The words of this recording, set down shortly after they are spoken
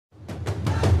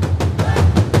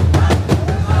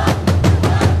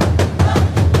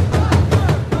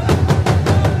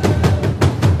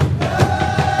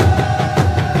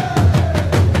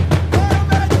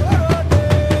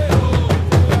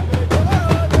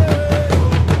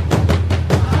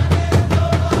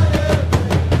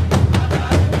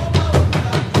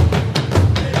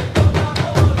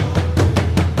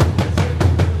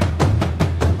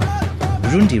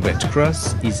Burundi Red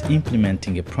Cross is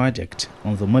implementing a project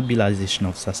on the mobilization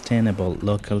of sustainable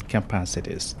local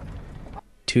capacities.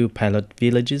 2 pilot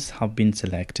villages have been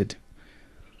selected.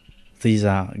 These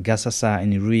are Gasasa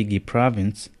in Ruigi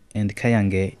province and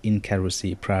Kayange in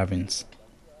Karusi province.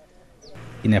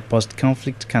 In a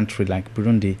post-conflict country like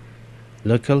Burundi,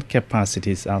 local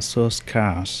capacities are so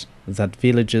scarce that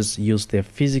villagers use their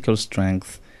physical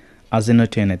strength as an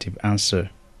alternative answer.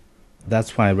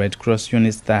 That's why Red Cross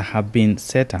units that have been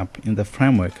set up in the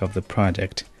framework of the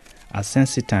project are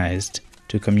sensitized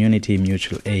to community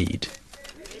mutual aid.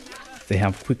 They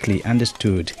have quickly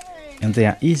understood and they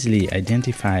are easily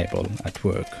identifiable at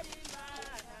work.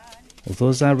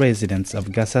 Those are residents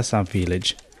of Gasasa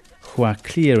village who are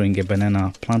clearing a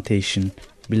banana plantation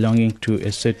belonging to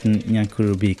a certain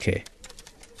Nyankurubike.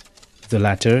 The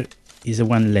latter is a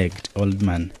one-legged old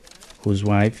man whose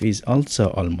wife is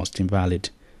also almost invalid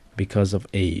because of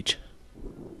age.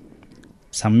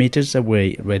 Some meters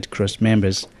away, Red Cross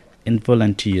members and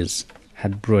volunteers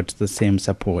had brought the same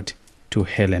support to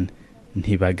Helen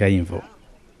Ntibagayimvo.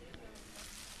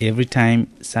 Every time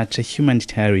such a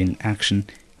humanitarian action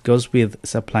goes with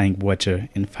supplying water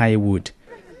and firewood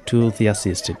to the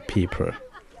assisted people.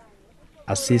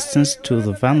 Assistance to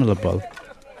the vulnerable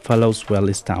follows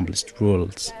well-established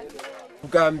rules.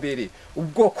 Bwa mbere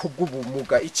ubwoko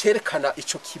bw'ubumuga icerekana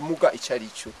ico kimuga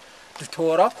icarico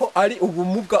dutora ko ari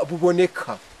ubumuga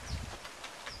buboneka,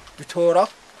 dutora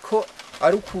ko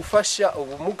ari kufasha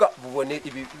ubumuga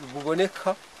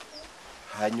buboneka,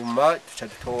 hanyuma tuca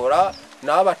dutora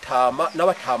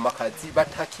n'abatamakazi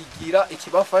batakigira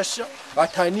ikibafasha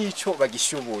batanico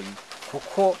bagishoboye,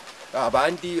 kuko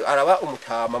abandi araba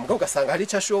umutama mbwo ugasanga hari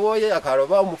icashoboye,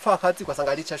 akaraba umupfakazi ugasanga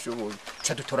hari icashoboye,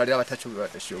 duca dutora rero abataco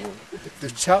badashoboye,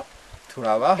 duca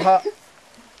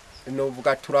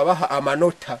turabaha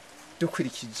amanota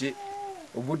dukurikije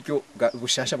uburyo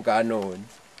bushasha bwa none.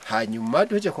 Hanyuma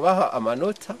duheje kubaha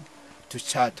amanota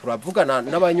tuca turavugana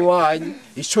n'abanywanyi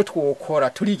ico twokora,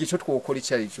 turiga ico twokora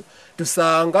icarico,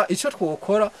 dusanga ico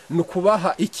twokora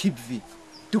nukubaha ikivi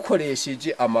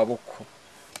dukoresheje amaboko.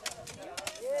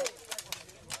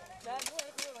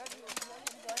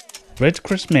 Red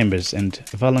Cross members and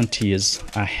volunteers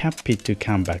are happy to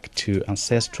come back to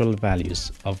ancestral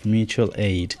values of mutual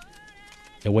aid,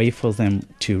 a way for them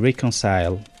to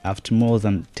reconcile after more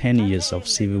than 10 years of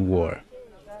civil war.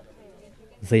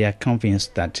 They are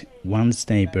convinced that one's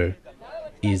neighbor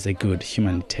is a good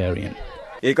humanitarian.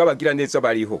 Ega bagira neza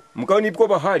bariho mugabo nibwo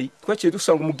bahari twaciye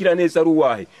dusanga umugira neza ari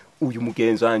uwahe uyu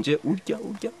mugenzanje urya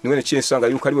niwe naciye nsanga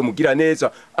yuko ari we mugira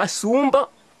neza asumba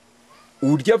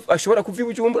urya ashobora kuva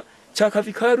ibujumbura cyaka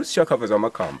vikarusi cyaka vaza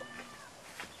makamba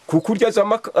kukurya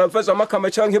vaza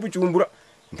makamba canke bujumbura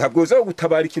ntabwo zo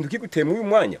gutabara ikintu kigutema uyu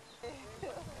mwanya.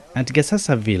 At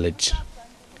Gasasa village,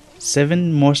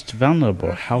 7 most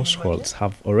vulnerable households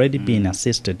have already been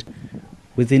assisted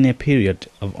within a period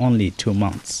of only 2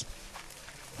 months.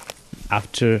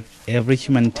 After every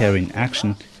humanitarian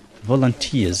action,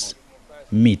 volunteers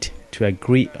meet to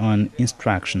agree on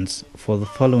instructions for the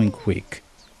following week.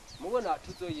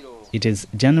 It is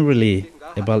generally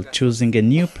about choosing a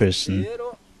new person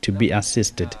to be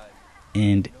assisted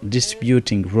and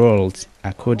distributing roles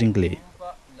accordingly.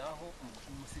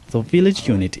 The village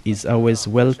unit is always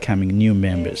welcoming new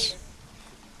members.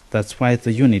 That's why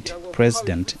the unit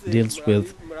president deals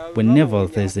with, whenever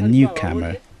there's a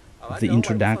newcomer, the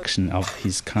introduction of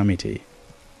his committee.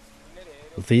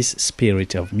 This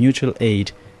spirit of mutual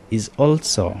aid is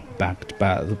also backed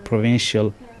by the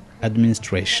provincial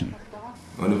administration.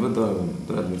 Au niveau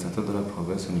de l'administrateur de la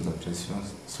province, nous apprécions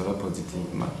cela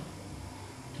positivement.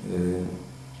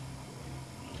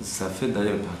 Ça fait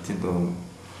d'ailleurs partie de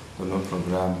nos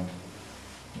programmes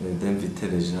d'inviter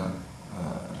les gens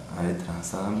à être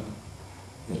ensemble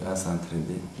et à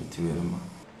s'entraider mutuellement.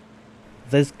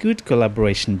 There's good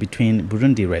collaboration between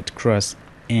Burundi Red Cross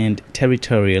and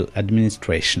territorial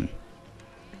administration.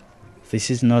 This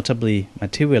is notably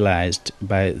materialized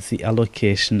by the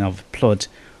allocation of plot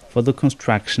for the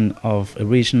construction of a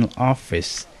regional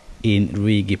office in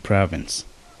Ruigi province.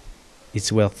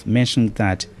 It's worth mentioning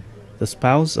that the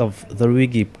spouse of the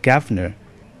Ruigi governor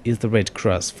is the Red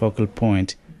Cross focal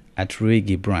point at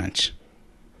Ruigi branch.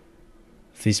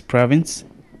 This province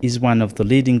is one of the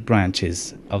leading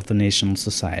branches of the National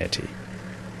Society.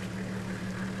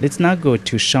 Let's now go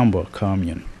to Shambo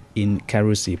commune in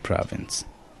Karusi province.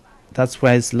 That's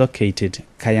where is located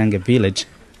Kayange village,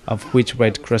 of which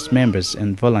Red Cross members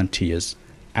and volunteers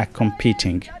are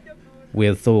competing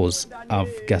with those of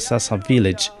Gasasa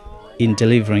village in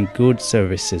delivering good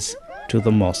services to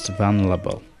the most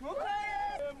vulnerable.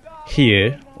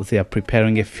 Here, they are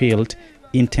preparing a field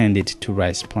intended to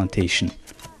rice plantation.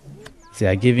 They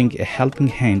are giving a helping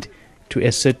hand to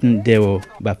a certain Deo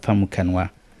Bapamukanwa,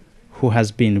 who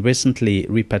has been recently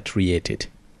repatriated.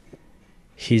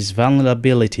 His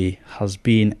vulnerability has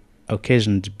been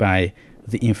occasioned by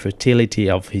the infertility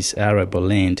of his arable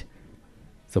land.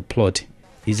 The plot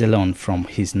is a loan from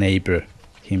his neighbor,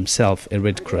 himself a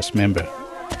Red Cross member.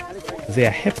 They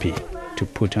are happy to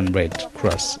put on Red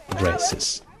Cross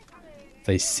dresses.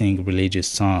 They sing religious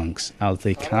songs as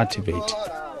they cultivate.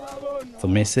 The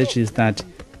message is that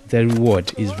their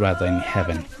reward is rather in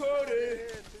heaven.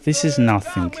 This is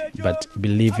nothing but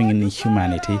believing in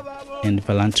humanity and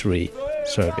voluntary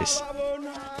service.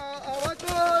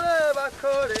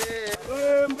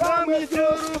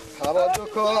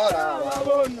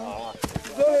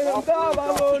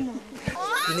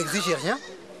 Ils n'exigent rien.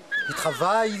 Ils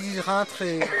travaillent, ils rentrent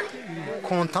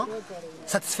contents,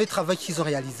 satisfaits du travail qu'ils ont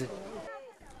réalisé.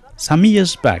 Some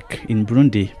years back in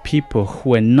Burundi, people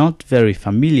who were not very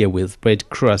familiar with Red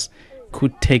Cross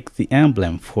could take the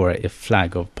emblem for a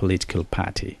flag of political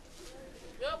party.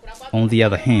 On the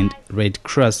other hand, Red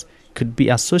Cross could be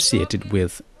associated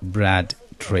with bread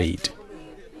trade.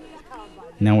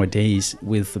 Nowadays,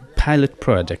 with the pilot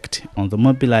project on the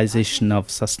mobilization of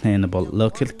sustainable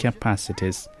local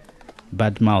capacities,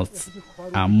 bad mouths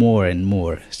are more and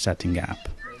more shutting up.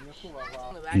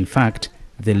 In fact,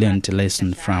 they learned a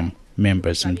lesson from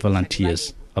members and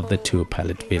volunteers of the two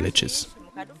pilot villages.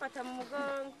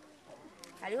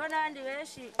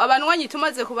 Abanwanyi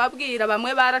tumaze kubabwira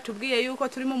bamwe baratubwiye yuko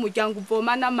turi mu muryango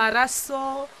uvoma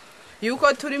n'amaraso,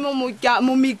 yuko turi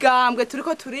mu migambwe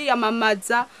turiko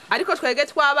turiyamamaza, ariko twege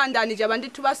twabandanije abandi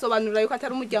tubasobanurira yuko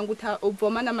atari umuryango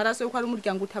uvoma n'amaraso, yuko ari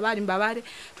umuryango utabara imbabare.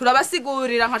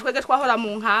 Turabasigurira nka twege twahora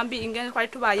mu nkambi ingene twari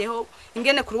tubayeho,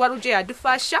 ingene kuri waruje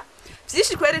yadufasha.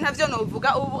 Vyinshi kwere ntavyo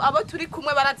novuga, ubu abo turi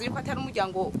kumwe barazi yuko atari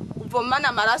umuryango uvoma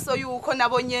n'amaraso, yuko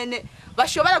nabo nyene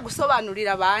bashobora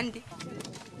gusobanurira abandi.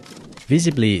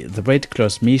 Visibly, the Red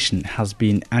Cross mission has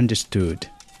been understood.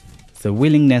 The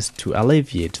willingness to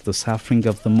alleviate the suffering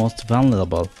of the most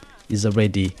vulnerable is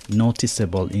already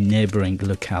noticeable in neighboring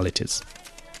localities.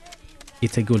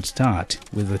 It's a good start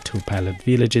with the two pilot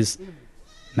villages.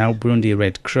 Now Burundi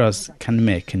Red Cross can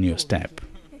make a new step.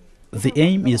 The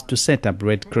aim is to set up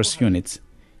Red Cross units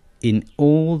in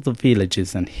all the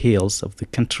villages and hills of the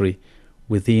country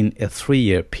within a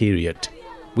 3-year period.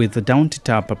 With the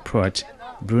down-to-top approach,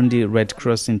 Burundi Red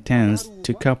Cross intends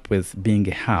to cope with being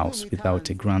a house without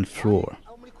a ground floor.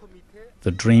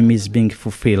 The dream is being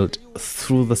fulfilled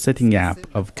through the setting up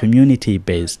of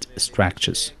community-based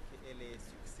structures.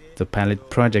 The pilot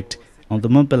project on the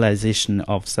mobilization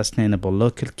of sustainable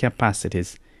local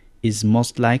capacities is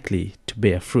most likely to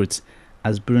bear fruits,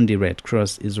 as Burundi Red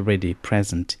Cross is already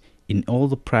present in all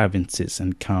the provinces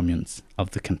and communes of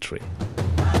the country.